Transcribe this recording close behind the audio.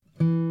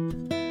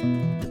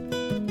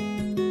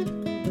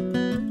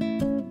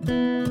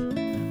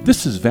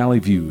This is Valley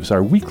Views,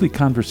 our weekly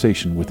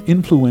conversation with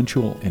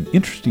influential and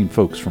interesting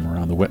folks from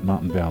around the Wet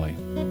Mountain Valley.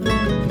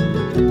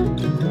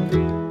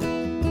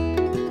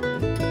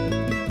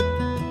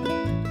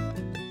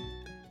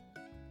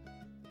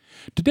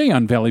 Today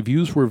on Valley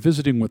Views, we're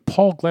visiting with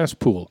Paul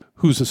Glasspool,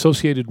 who's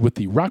associated with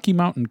the Rocky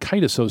Mountain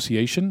Kite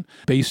Association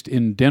based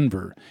in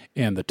Denver.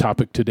 And the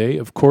topic today,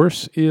 of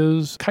course,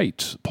 is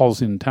kites.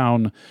 Paul's in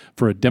town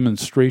for a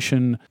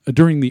demonstration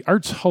during the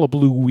Arts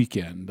Hullabaloo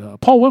weekend.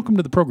 Paul, welcome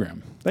to the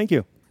program. Thank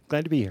you.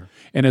 Glad to be here.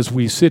 And as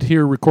we sit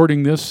here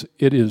recording this,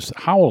 it is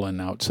howling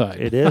outside.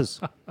 It is.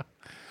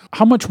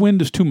 How much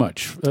wind is too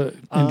much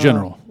in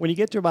general? When you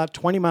get to about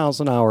 20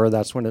 miles an hour,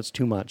 that's when it's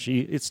too much.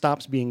 It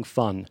stops being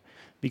fun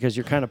because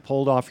you're kind of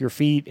pulled off your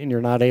feet and you're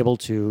not able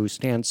to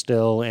stand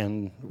still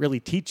and really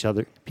teach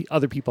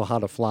other people how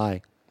to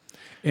fly.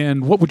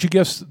 And what would you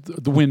guess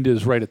the wind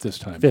is right at this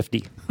time?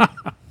 50.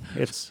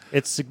 It's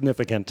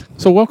significant.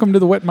 So welcome to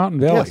the Wet Mountain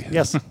Valley.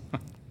 Yes.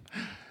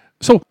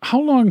 So how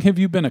long have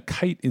you been a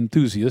kite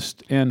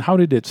enthusiast, and how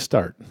did it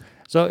start?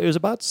 So it was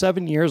about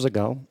 7 years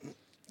ago.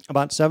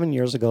 About 7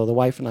 years ago, the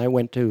wife and I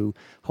went to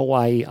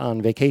Hawaii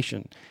on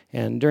vacation.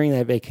 And during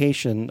that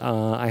vacation,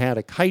 I had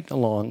a kite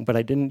along, but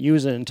I didn't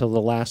use it until the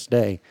last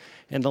day.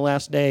 And the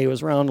last day, it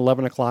was around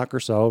 11 o'clock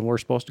or so, and we were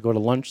supposed to go to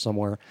lunch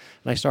somewhere.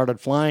 And I started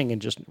flying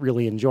and just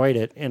really enjoyed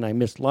it. And I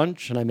missed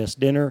lunch, and I missed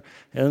dinner.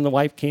 And then the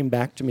wife came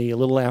back to me a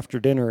little after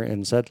dinner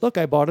and said, "Look,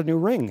 I bought a new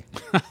ring."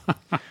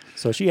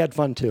 So she had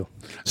fun, too.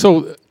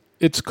 So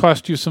it's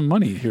cost you some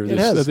money here,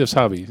 this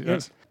hobby.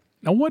 Yes.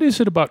 Now, what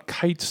is it about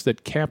kites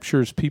that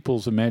captures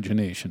people's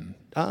imagination?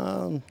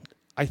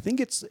 I think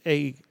it's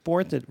a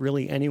sport that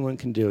really anyone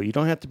can do. You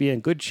don't have to be in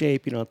good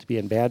shape. You don't have to be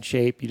in bad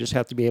shape. You just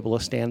have to be able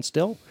to stand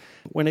still.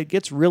 When it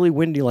gets really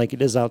windy like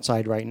it is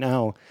outside right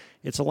now,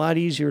 it's a lot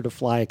easier to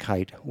fly a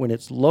kite. When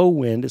it's low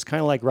wind, it's kind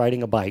of like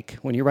riding a bike.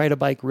 When you ride a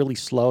bike really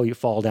slow, you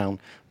fall down.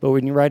 But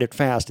when you ride it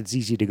fast, it's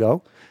easy to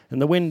go.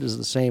 And the wind is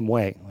the same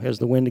way. As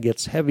the wind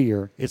gets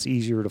heavier, it's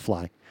easier to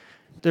fly.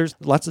 There's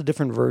lots of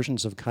different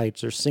versions of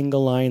kites. There's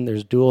single line,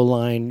 there's dual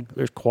line,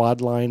 there's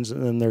quad lines,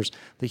 and then there's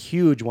the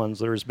huge ones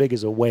that are as big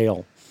as a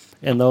whale.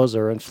 And those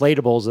are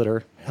inflatables that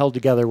are held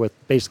together with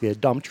basically a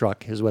dump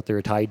truck is what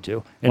they're tied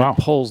to. And It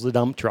pulls the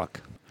dump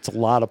truck. It's a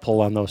lot of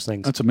pull on those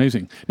things. That's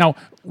amazing. Now,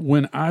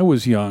 when I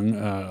was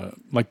young,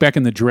 like back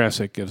in the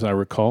Jurassic, as I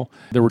recall,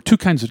 there were two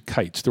kinds of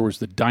kites. There was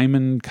the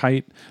diamond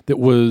kite that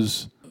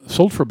was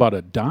sold for about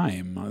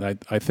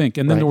 $0.10, I think.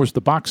 And then there was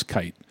the box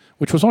kite,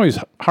 which was always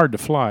hard to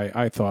fly,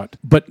 I thought.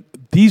 But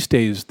these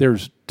days,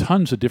 there's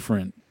tons of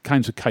different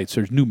kinds of kites.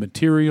 There's new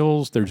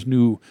materials, there's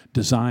new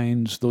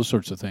designs, those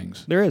sorts of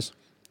things. There is.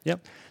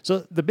 Yep.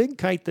 So the big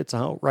kite that's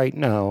out right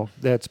now,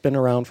 that's been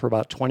around for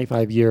about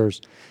 25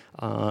 years,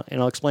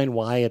 and I'll explain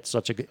why it's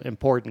such an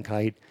important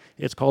kite.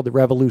 It's called the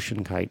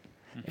Revolution kite.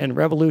 And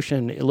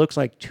Revolution, it looks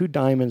like two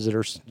diamonds that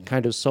are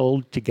kind of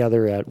sewed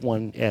together at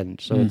one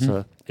end.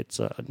 So it's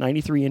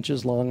 93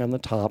 inches long on the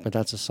top, and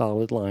that's a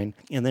solid line.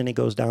 And then it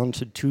goes down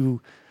to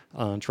two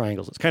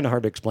triangles. It's kind of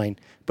hard to explain,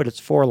 but it's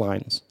four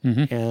lines.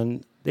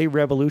 And they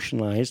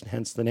revolutionized,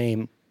 hence the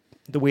name,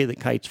 the way that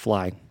kites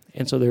fly.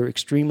 And so they're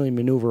extremely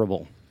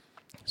maneuverable.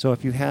 So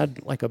if you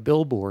had like a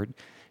billboard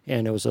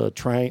and it was a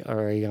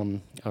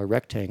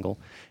rectangle,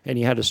 and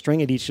you had a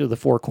string at each of the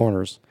four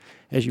corners,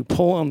 as you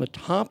pull on the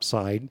top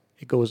side,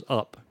 it goes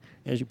up.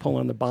 As you pull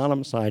on the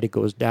bottom side, it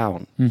goes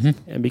down.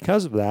 And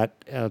because of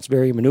that, it's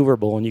very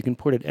maneuverable, and you can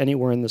put it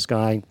anywhere in the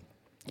sky,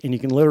 and you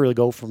can literally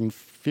go from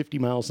 50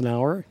 miles an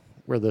hour,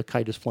 where the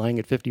kite is flying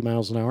at 50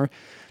 miles an hour,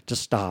 to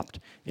stopped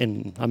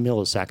in a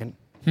millisecond.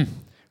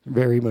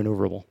 Very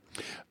maneuverable.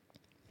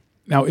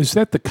 Now, is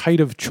that the kite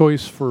of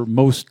choice for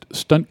most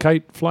stunt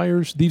kite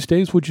flyers these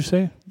days, would you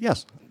say?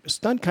 Yes.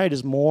 Stunt kite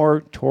is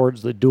more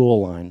towards the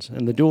dual lines.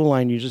 And the dual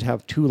line, you just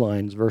have two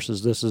lines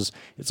versus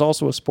it's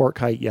also a sport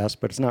kite, yes,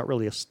 but it's not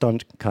really a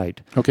stunt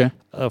kite. Okay.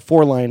 A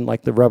four line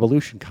like the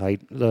Revolution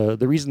kite, the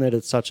reason that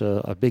it's such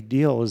a big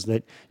deal is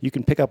that you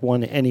can pick up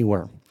one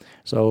anywhere.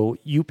 So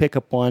you pick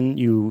up one,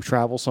 you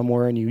travel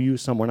somewhere, and you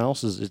use someone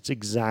else's, it's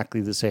exactly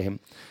the same.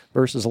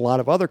 Versus a lot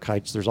of other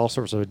kites, there's all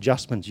sorts of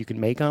adjustments you can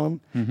make on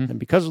them. And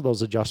because of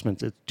those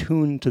adjustments, it's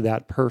tuned to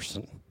that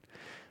person.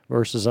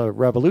 Versus a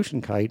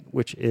Revolution kite,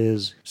 which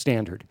is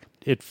standard.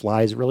 It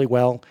flies really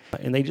well.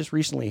 And they just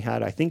recently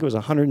had, I think it was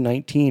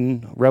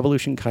 119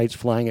 Revolution kites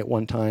flying at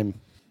one time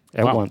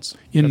at once.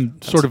 In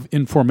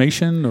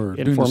formation or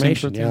in doing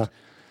formation, the same sort of yeah.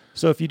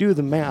 So if you do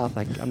the math,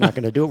 I'm not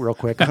going to do it real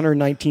quick,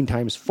 119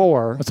 times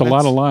 4. That's a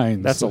lot of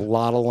lines. That's a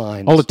lot of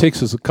lines. All it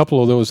takes is a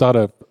couple of those out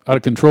of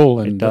control,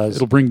 and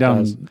it'll bring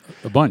down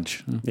a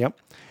bunch. Yep.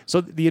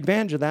 So the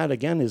advantage of that,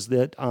 again, is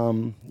that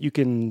you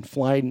can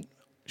fly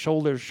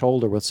shoulder to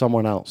shoulder with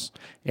someone else.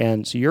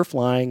 And so you're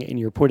flying and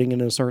you're putting it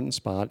in a certain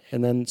spot,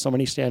 and then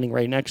somebody standing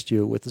right next to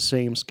you with the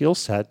same skill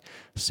set,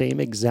 same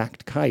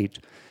exact kite,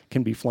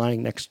 can be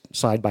flying next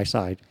side by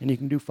side. And you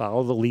can do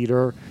follow the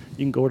leader. You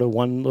can go to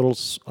one little,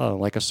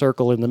 like a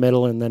circle in the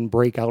middle, and then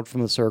break out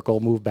from the circle,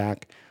 move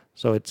back.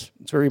 So it's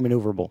very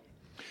maneuverable.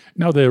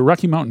 Now, the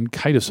Rocky Mountain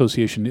Kite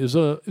Association is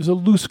a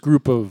loose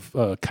group of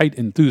kite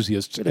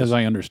enthusiasts, as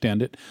I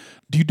understand it.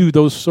 Do you do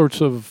those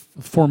sorts of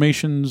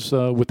formations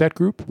with that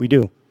group? We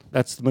do.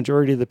 That's the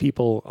majority of the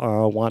people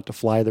want to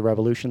fly the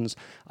Revolutions.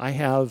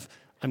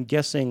 I'm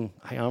guessing,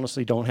 I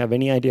honestly don't have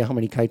any idea how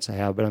many kites I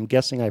have, but I'm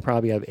guessing I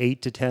probably have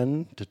 8 to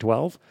 10 to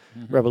 12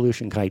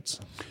 Revolution kites.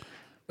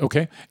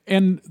 Okay.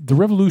 And the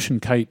Revolution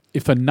kite,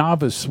 if a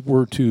novice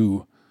were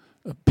to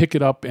pick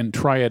it up and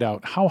try it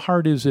out, how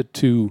hard is it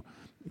to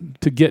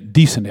get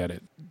decent at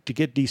it? To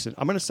get decent,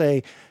 I'm going to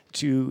say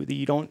that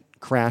you don't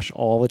crash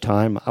all the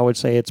time. I would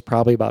say it's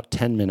probably about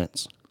 10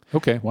 minutes.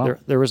 Okay, wow.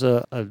 There was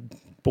a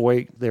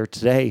boy there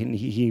today, and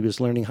he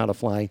was learning how to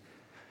fly,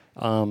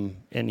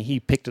 and he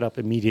picked it up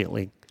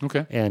immediately.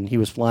 Okay. And he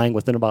was flying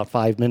within about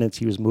 5 minutes.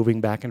 He was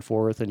moving back and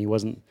forth, and he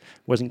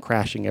wasn't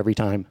crashing every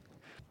time.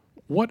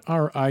 What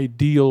are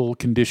ideal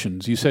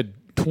conditions? You said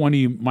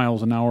 20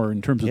 miles an hour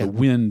in terms of the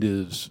wind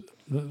is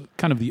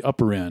kind of the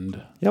upper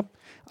end. Yep.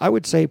 I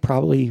would say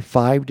probably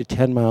 5 to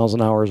 10 miles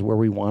an hour is where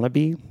we want to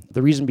be.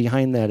 The reason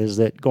behind that is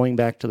that going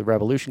back to the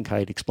Revolution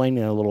kite,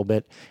 explaining that a little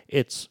bit,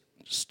 it's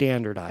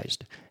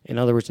standardized. In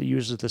other words, it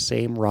uses the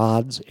same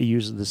rods, it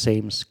uses the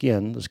same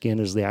skin. The skin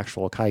is the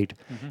actual kite.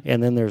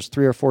 And then there's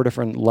 3 or 4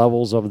 different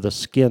levels of the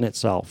skin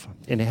itself.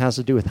 And it has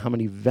to do with how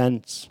many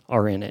vents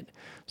are in it.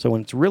 So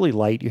when it's really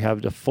light, you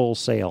have the full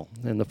sail.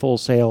 And the full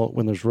sail,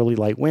 when there's really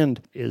light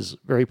wind, is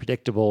very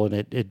predictable, and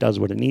it does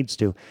what it needs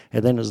to.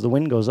 And then as the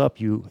wind goes up,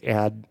 you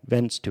add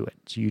vents to it.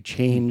 So you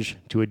change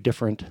to a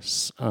different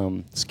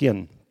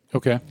skin.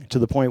 Okay. To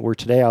the point where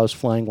today I was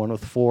flying one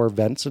with 4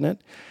 vents in it,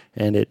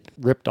 and it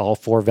ripped all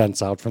 4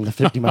 vents out from the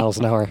 50 miles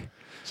an hour.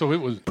 So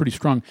it was pretty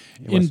strong.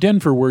 In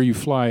Denver, where you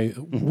fly,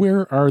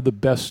 where are the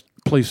best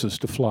places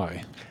to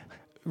fly?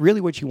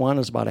 Really what you want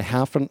is about a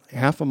half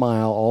a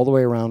mile all the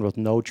way around with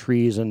no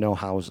trees and no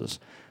houses.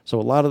 So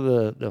a lot of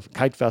the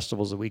kite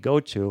festivals that we go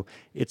to,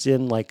 it's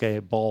in like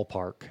a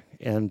ballpark.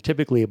 And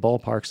typically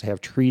ballparks have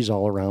trees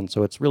all around,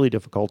 so it's really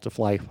difficult to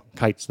fly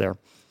kites there.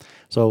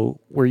 So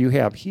where you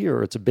have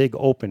here, it's a big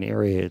open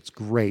area. It's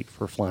great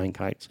for flying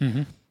kites.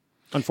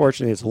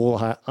 Unfortunately, it's a little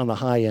high, on the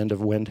high end of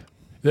wind.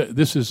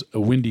 This is a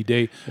windy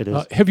day. It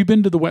is. Have you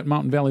been to the Wet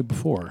Mountain Valley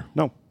before?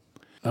 No.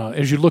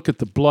 As you look at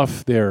the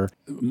bluff there,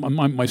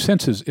 my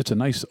sense is it's a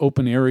nice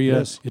open area.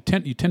 Yes. You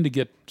tend to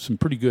get some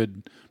pretty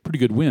good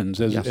winds,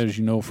 as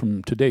you know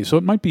from today. So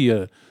it might be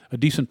a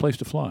decent place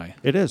to fly.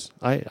 It is.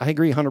 I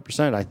agree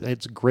 100%.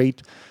 It's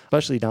great,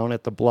 especially down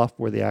at the bluff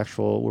where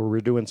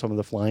we're doing some of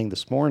the flying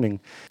this morning.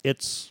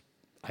 It's,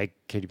 I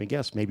can't even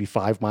guess, maybe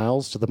 5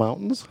 miles to the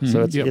mountains.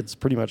 So it's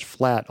pretty much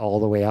flat all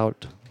the way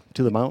out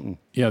to the mountain.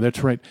 Yeah,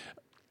 that's right.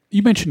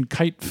 You mentioned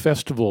kite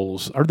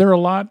festivals. Are there a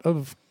lot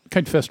of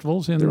kite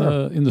festivals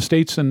in the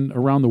States and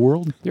around the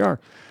world? There are.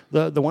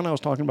 The one I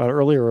was talking about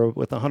earlier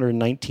with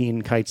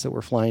 119 kites that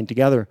were flying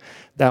together,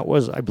 that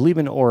was, I believe,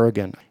 in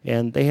Oregon.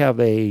 And they have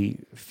a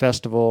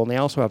festival, and they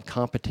also have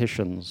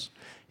competitions.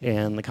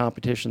 And the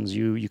competitions,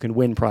 you can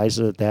win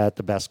prizes at that,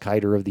 the best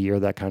kiter of the year,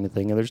 that kind of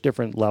thing. And there's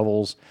different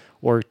levels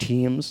or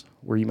teams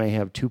where you may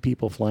have 2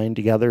 people flying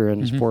together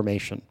in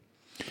formation.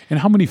 And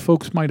how many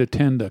folks might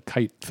attend a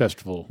kite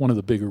festival, one of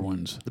the bigger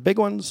ones? The big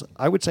ones,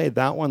 I would say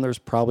that one, there's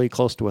probably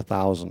close to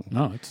 1,000.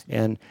 No,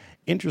 And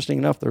interesting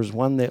enough, there's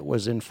one that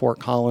was in Fort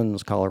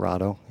Collins,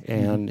 Colorado,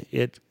 and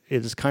it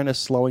is kind of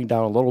slowing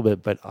down a little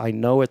bit, but I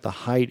know at the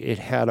height it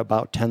had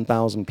about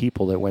 10,000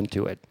 people that went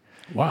to it.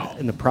 Wow.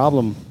 And the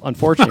problem,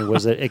 unfortunately,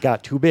 was that it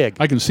got too big.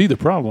 I can see the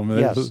problem.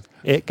 Yes,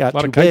 it got a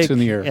lot too of kites big, in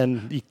the air.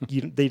 and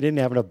they didn't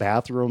have enough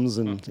bathrooms,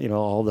 and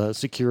all the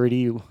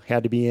security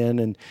had to be in,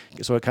 and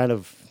so it kind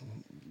of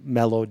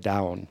mellowed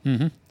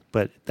down.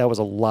 But that was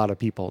a lot of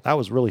people. That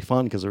was really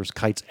fun because there's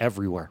kites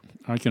everywhere.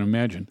 I can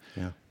imagine.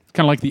 Yeah.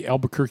 Kind of like the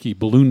Albuquerque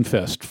Balloon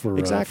Fest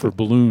for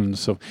balloons.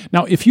 So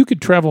now, if you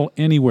could travel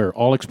anywhere,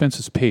 all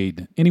expenses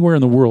paid, anywhere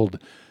in the world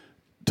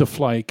to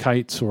fly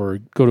kites or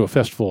go to a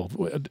festival,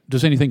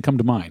 does anything come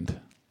to mind?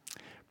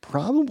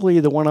 Probably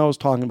the one I was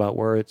talking about,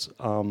 where it's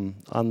on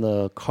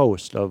the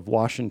coast of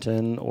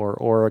Washington or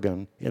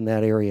Oregon, in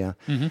that area,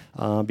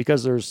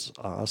 because there's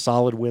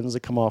solid winds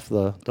that come off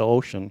the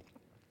ocean,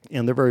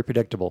 and they're very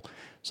predictable.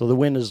 So the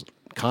wind is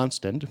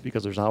constant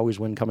because there's always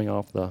wind coming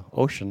off the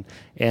ocean,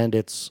 and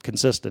it's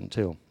consistent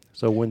too.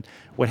 So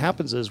what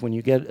happens is when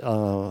you get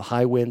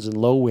high winds and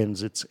low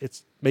winds,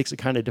 it makes it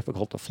kind of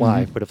difficult to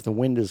fly. But if the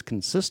wind is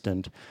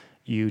consistent,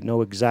 you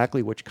know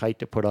exactly which kite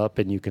to put up,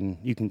 and you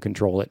can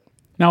control it.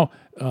 Now,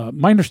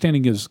 my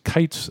understanding is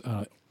kites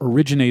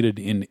originated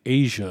in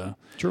Asia.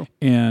 True.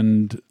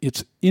 And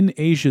it's in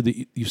Asia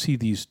that you see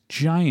these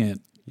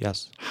giant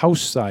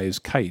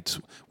house-sized kites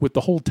with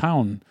the whole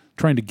town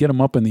trying to get them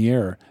up in the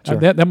air. Sure.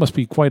 That must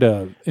be quite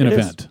an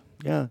event.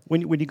 Yeah.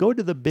 When you go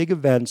to the big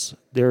events,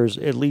 there's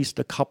at least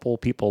a couple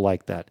people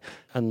like that.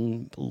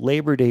 On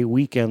Labor Day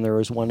weekend, there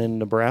was one in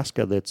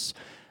Nebraska that's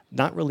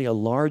not really a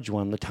large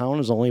one. The town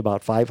is only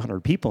about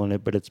 500 people in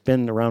it, but it's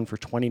been around for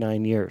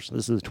 29 years.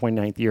 This is the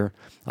 29th year.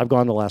 I've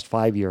gone the last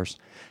 5 years.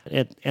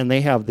 And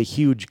they have the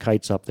huge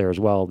kites up there as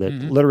well that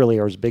literally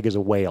are as big as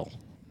a whale.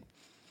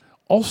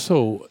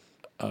 Also,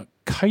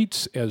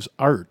 kites as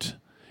art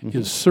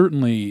is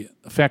certainly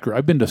a factor.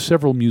 I've been to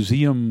several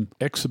museum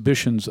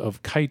exhibitions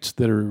of kites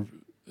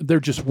they're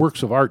just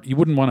works of art. You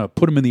wouldn't want to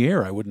put them in the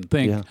air, I wouldn't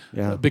think,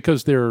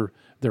 because they're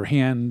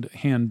hand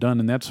done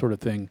and that sort of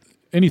thing.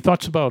 Any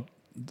thoughts about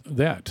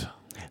that?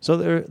 So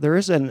there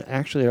is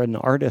actually an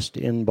artist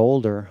in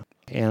Boulder,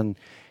 and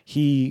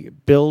he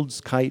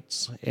builds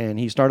kites, and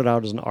he started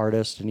out as an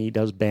artist, and he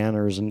does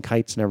banners and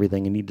kites and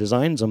everything, and he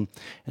designs them.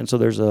 And so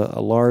there's a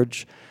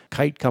large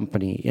kite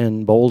company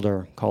in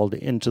Boulder called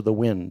Into the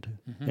Wind,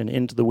 and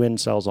Into the Wind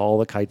sells all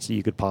the kites that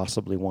you could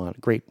possibly want.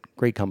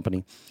 Great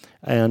company.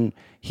 And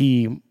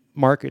he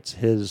markets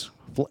his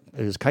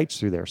kites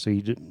through there, so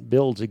he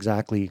builds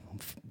exactly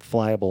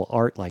flyable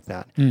art like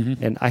that.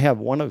 And I have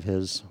one of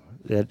his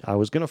that I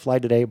was going to fly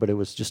today, but it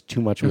was just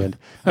too much wind.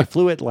 I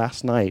flew it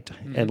last night,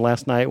 and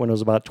last night when it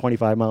was about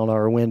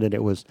 25-mile-an-hour wind, and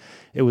it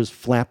was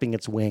flapping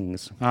its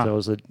wings. So it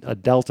was a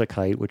delta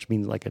kite, which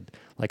means like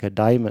a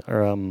diamond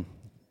or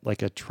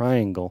like a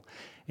triangle,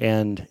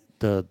 and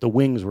the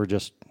wings were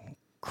just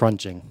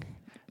crunching.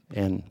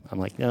 And I'm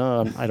like,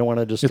 no, I don't want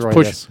to destroy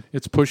this.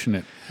 It's pushing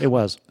it. It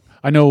was.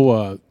 I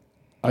know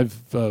I've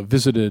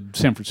visited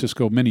San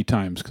Francisco many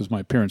times because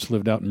my parents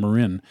lived out in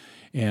Marin,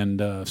 and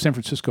San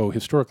Francisco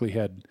historically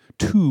had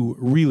 2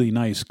 really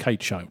nice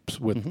kite shops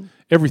with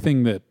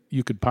everything that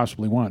you could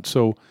possibly want.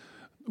 So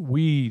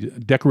we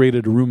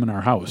decorated a room in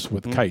our house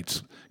with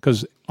kites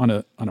because on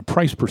a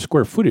price per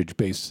square footage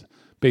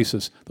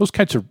basis, those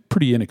kites are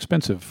pretty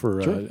inexpensive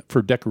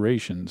for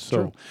decorations.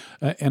 So,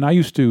 and I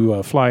used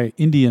to fly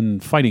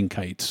Indian fighting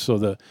kites.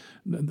 So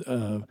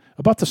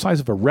about the size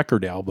of a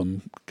record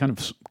album, kind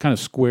of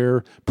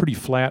square, pretty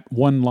flat,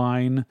 one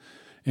line,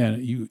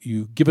 and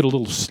you give it a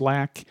little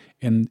slack,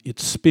 and it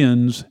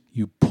spins.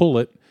 You pull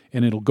it,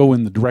 and it'll go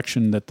in the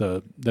direction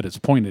that it's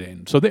pointed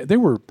in. So they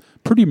were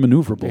pretty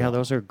maneuverable. Yeah,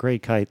 those are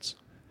great kites.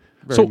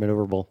 Very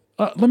maneuverable.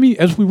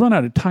 As we run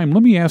out of time,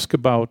 let me ask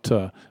about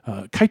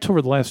kites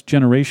over the last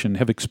generation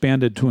have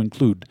expanded to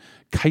include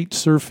kite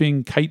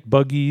surfing, kite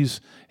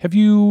buggies. Have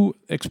you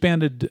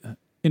expanded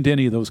into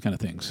any of those kind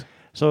of things?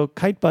 So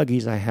kite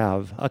buggies I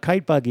have. A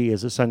kite buggy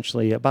is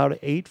essentially about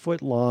 8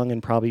 foot long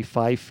and probably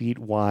 5 feet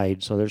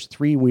wide. So there's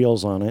 3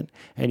 wheels on it,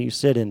 and you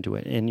sit into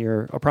it, and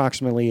you're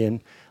approximately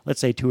in, let's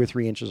say, 2 or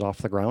 3 inches off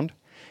the ground.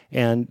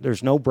 And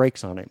there's no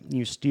brakes on it.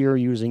 You steer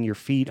using your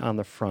feet on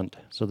the front.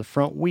 So the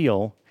front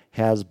wheel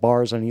has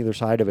bars on either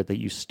side of it that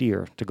you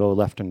steer to go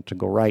left and to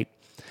go right.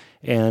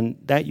 And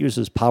that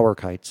uses power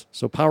kites.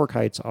 So power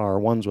kites are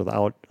ones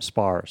without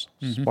spars.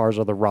 Spars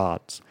are the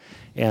rods.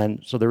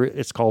 And so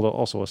it's called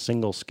also a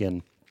single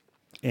skin.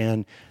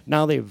 And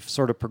now they've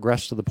sort of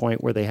progressed to the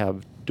point where they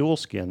have dual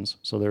skins.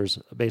 So there's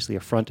basically a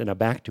front and a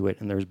back to it,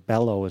 and there's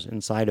bellows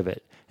inside of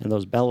it. And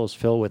those bellows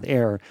fill with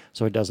air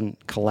so it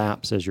doesn't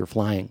collapse as you're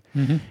flying.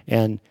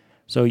 And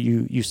so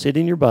you sit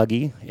in your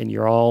buggy, and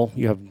you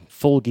have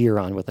full gear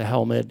on with a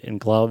helmet and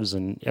gloves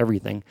and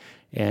everything.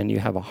 And you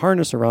have a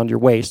harness around your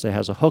waist that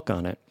has a hook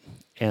on it.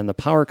 And the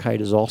power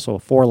kite is also a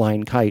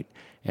 4-line kite,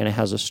 and it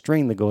has a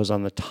string that goes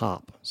on the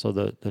top. So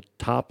the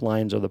top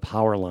lines are the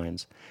power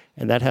lines.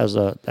 And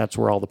that's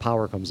where all the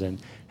power comes in.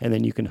 And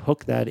then you can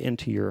hook that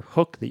into your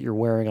hook that you're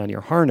wearing on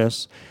your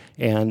harness,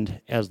 and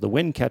as the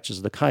wind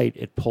catches the kite,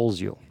 it pulls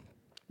you.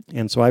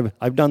 And so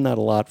I've done that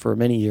a lot for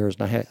many years.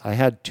 And I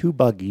had 2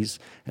 buggies,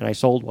 and I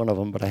sold one of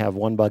them, but I have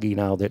one buggy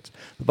now. The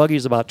buggy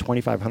is about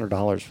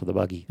 $2,500 for the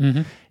buggy.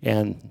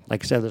 And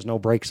like I said, there's no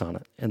brakes on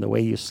it. And the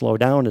way you slow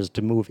down is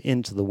to move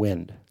into the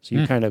wind. So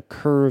you kind of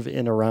curve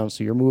in around,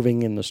 so you're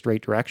moving in the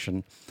straight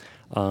direction.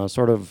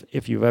 Sort of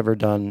if you've ever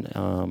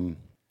done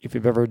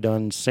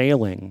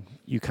sailing,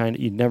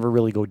 you never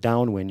really go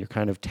downwind. You're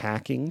kind of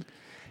tacking.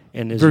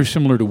 And very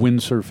similar to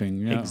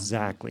windsurfing. Yeah.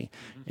 Exactly.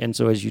 And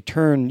so as you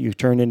turn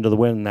into the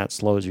wind, and that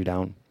slows you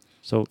down.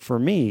 So for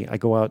me, I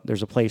go out,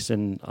 there's a place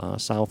in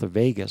south of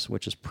Vegas,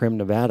 which is Primm,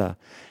 Nevada,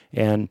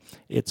 and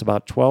it's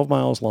about 12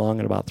 miles long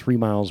and about 3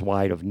 miles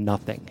wide of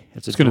nothing.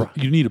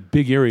 You need a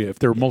big area if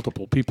there are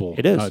multiple people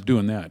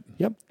doing that.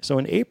 Yep. So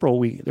in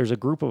April, there's a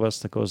group of us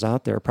that goes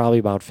out there, probably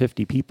about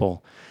 50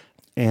 people.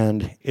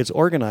 And it's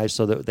organized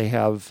so that they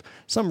have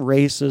some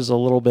races a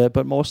little bit,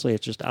 but mostly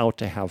it's just out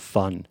to have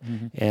fun.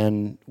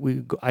 And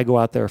I go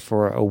out there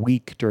for a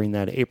week during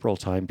that April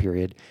time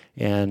period,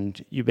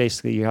 and you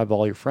have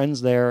all your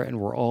friends there, and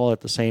we're all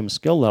at the same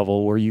skill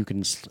level where you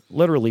can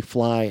literally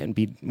fly and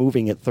be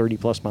moving at 30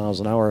 plus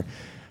miles an hour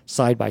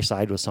side by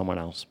side with someone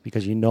else,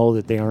 because you know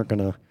that they aren't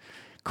going to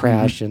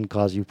crash and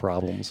cause you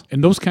problems.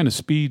 And those kind of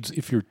speeds,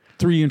 if you're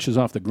 3 inches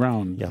off the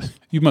ground,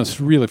 you must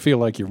really feel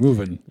like you're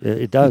moving.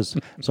 It does.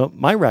 So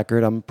my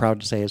record, I'm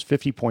proud to say, is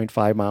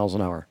 50.5 miles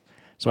an hour.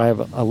 So I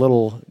have a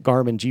little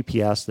Garmin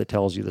GPS that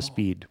tells you the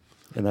speed,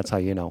 and that's how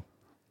you know.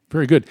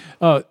 Very good.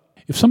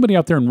 If somebody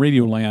out there in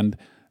Radio Land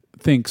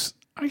thinks,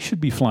 I should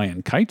be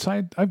flying kites,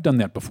 I've done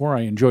that before,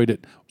 I enjoyed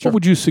it. What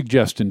would you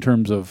suggest in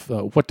terms of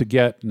what to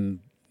get and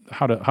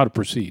how to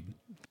proceed?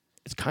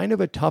 It's kind of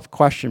a tough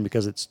question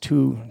because it's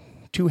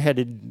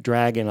two-headed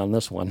dragon on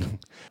this one.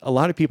 A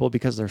lot of people,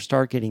 because they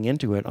start getting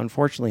into it,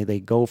 unfortunately, they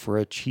go for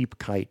a cheap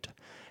kite.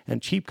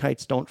 And cheap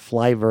kites don't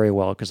fly very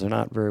well because they're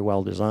not very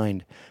well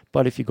designed.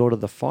 But if you go to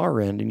the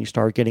far end and you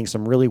start getting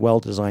some really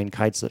well-designed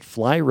kites that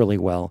fly really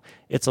well,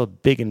 it's a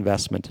big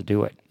investment to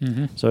do it.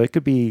 So it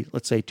could be,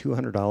 let's say,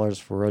 $200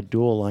 for a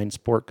dual-line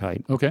sport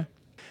kite. Okay.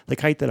 The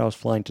kite that I was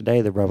flying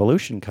today, the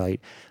Revolution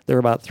kite, they're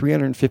about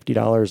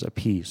 $350 a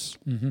piece.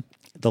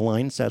 The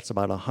line set's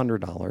about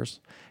 $100.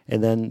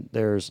 And then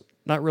there's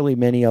not really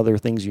many other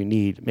things you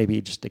need.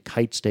 Maybe just a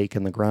kite stake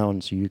in the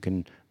ground so you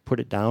can put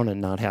it down and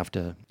not have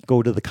to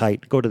go to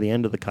the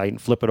end of the kite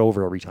and flip it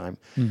over every time.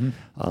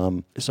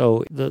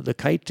 So the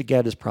kite to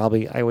get is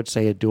probably, I would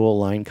say, a dual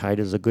line kite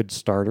is a good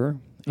starter.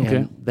 Okay.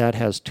 And that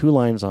has 2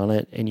 lines on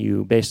it, and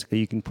you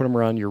can put them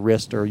around your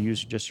wrist or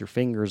use just your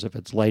fingers if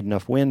it's light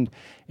enough wind,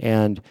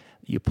 and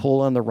you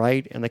pull on the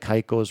right and the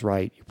kite goes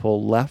right. You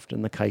pull left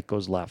and the kite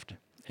goes left.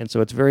 And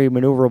so it's very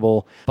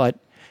maneuverable, but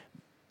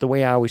the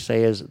way I always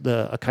say is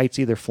a kite's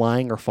either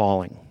flying or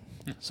falling.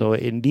 So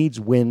it needs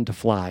wind to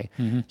fly.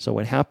 So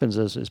what happens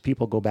is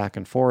people go back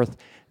and forth.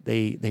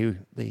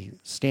 They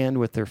stand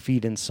with their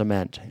feet in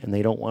cement, and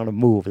they don't want to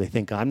move. They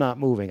think, I'm not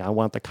moving. I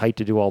want the kite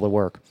to do all the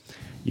work.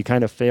 You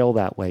kind of fail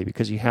that way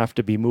because you have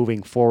to be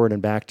moving forward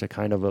and back to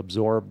kind of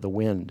absorb the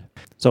wind.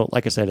 So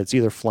like I said, it's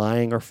either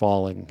flying or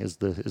falling is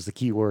the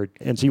key word.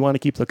 And so you want to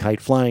keep the kite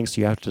flying, so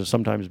you have to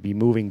sometimes be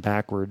moving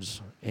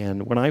backwards.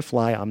 And when I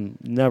fly, I'm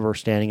never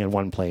standing in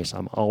one place.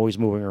 I'm always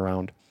moving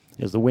around.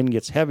 As the wind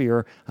gets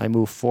heavier, I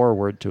move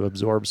forward to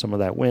absorb some of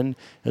that wind.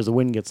 As the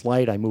wind gets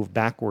light, I move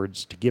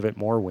backwards to give it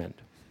more wind.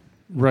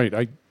 Right.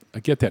 I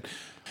get that.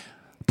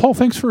 Paul,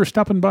 thanks for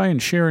stopping by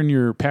and sharing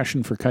your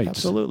passion for kites.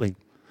 Absolutely.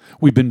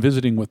 We've been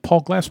visiting with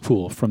Paul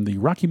Glasspool from the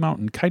Rocky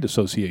Mountain Kite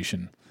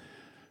Association.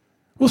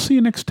 We'll see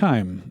you next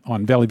time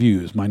on Valley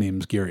Views. My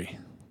name's Gary.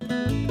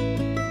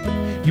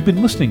 You've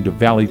been listening to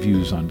Valley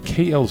Views on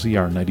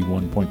KLZR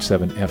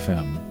 91.7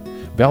 FM.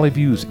 Valley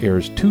Views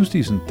airs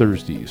Tuesdays and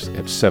Thursdays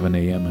at 7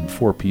 a.m. and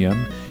 4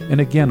 p.m. and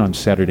again on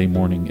Saturday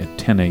morning at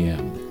 10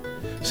 a.m.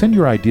 Send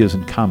your ideas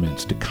and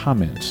comments to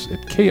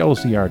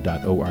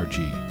comments@klzr.org.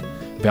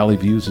 Valley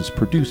Views is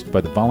produced by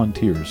the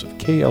volunteers of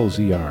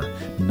KLZR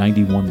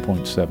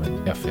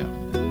 91.7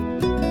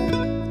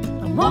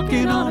 FM. I'm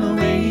walking on a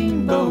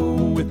rainbow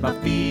with my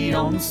feet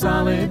on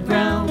solid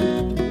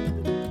ground.